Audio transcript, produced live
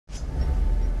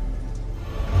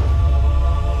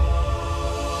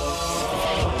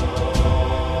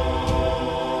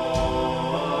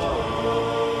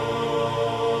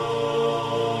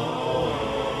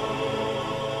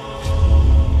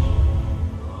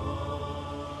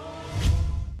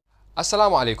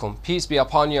Assalamu alaikum, peace be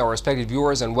upon you, our respected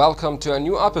viewers, and welcome to a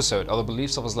new episode of the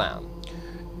Beliefs of Islam.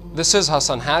 This is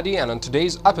Hassan Hadi, and in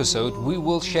today's episode we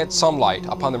will shed some light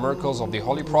upon the miracles of the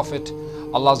Holy Prophet,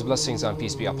 Allah's blessings and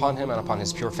peace be upon him and upon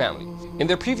his pure family. In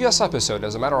the previous episode,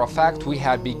 as a matter of fact, we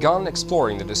had begun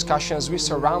exploring the discussions which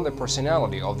surround the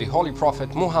personality of the Holy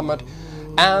Prophet Muhammad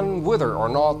and whether or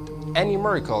not any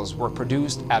miracles were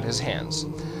produced at his hands.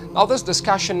 Now, this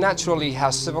discussion naturally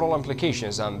has several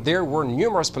implications, and there were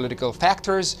numerous political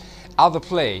factors at the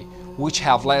play which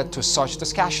have led to such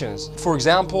discussions. For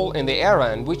example, in the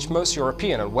era in which most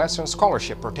European and Western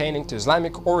scholarship pertaining to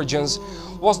Islamic origins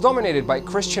was dominated by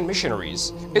Christian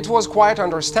missionaries, it was quite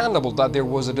understandable that there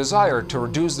was a desire to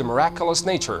reduce the miraculous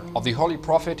nature of the Holy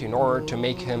Prophet in order to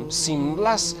make him seem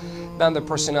less than the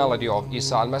personality of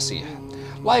Isa al-Masih.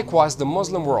 Likewise, the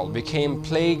Muslim world became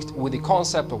plagued with the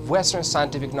concept of Western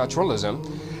scientific naturalism,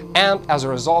 and as a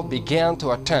result began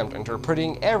to attempt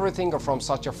interpreting everything from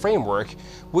such a framework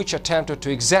which attempted to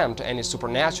exempt any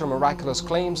supernatural miraculous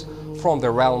claims from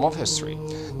the realm of history.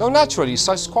 Now, naturally,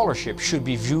 such scholarship should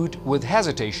be viewed with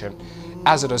hesitation,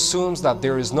 as it assumes that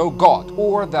there is no God,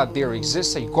 or that there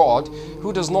exists a God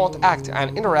who does not act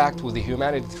and interact with the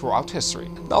humanity throughout history.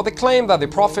 Now, the claim that the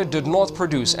Prophet did not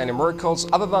produce any miracles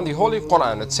other than the Holy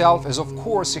Quran itself is of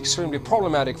course extremely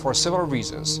problematic for several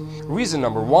reasons. Reason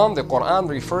number one, the Quran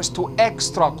refers to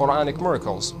extra Quranic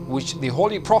miracles, which the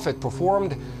Holy Prophet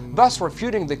performed, thus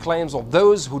refuting the claims of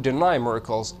those who deny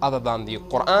miracles other than the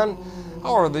Quran.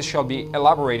 However, this shall be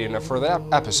elaborated in a further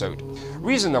episode.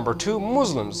 Reason number two,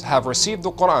 Muslims have received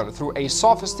the Quran through a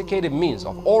sophisticated means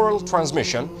of oral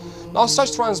transmission. Now,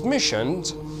 such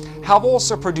transmissions have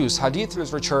also produced hadith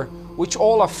literature which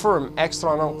all affirm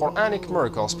extra non-Quranic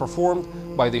miracles performed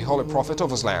by the Holy Prophet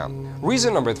of Islam.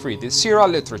 Reason number three, the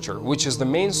Sirah literature, which is the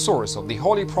main source of the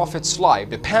Holy Prophet's life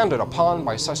depended upon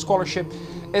by such scholarship,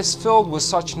 is filled with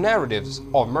such narratives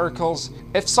of miracles.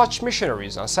 If such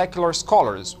missionaries and secular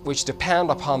scholars, which depend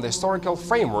upon the historical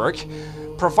framework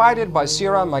provided by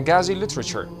Sirah Maghazi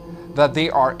literature, that they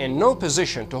are in no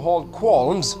position to hold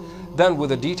qualms then with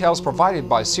the details provided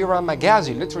by Sirah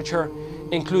Maghazi literature,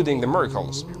 including the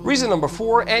miracles. Reason number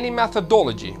four, any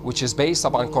methodology which is based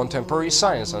upon contemporary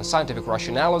science and scientific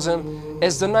rationalism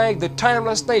is denying the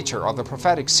timeless nature of the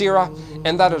prophetic Sirah,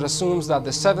 and that it assumes that the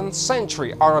 7th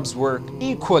century Arabs were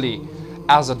equally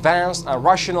as advanced and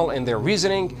rational in their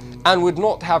reasoning and would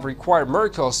not have required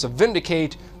miracles to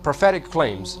vindicate prophetic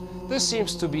claims. This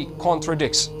seems to be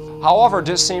contradicts. However,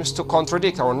 this seems to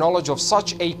contradict our knowledge of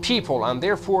such a people and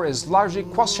therefore is largely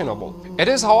questionable. It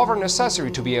is, however, necessary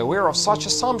to be aware of such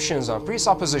assumptions and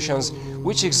presuppositions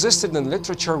which existed in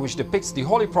literature which depicts the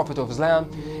Holy Prophet of Islam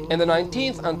in the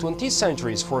 19th and 20th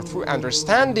centuries, for through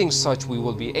understanding such we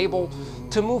will be able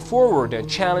to move forward and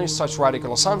challenge such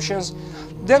radical assumptions,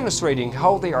 demonstrating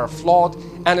how they are flawed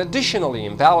and additionally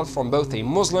invalid from both a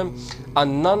Muslim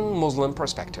and non-Muslim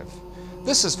perspective.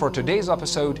 This is for today's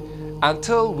episode.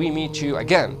 Until we meet you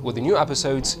again with the new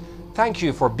episodes, thank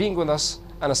you for being with us,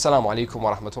 and Assalamu alaikum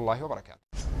wa rahmatullahi wa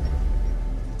barakatuh.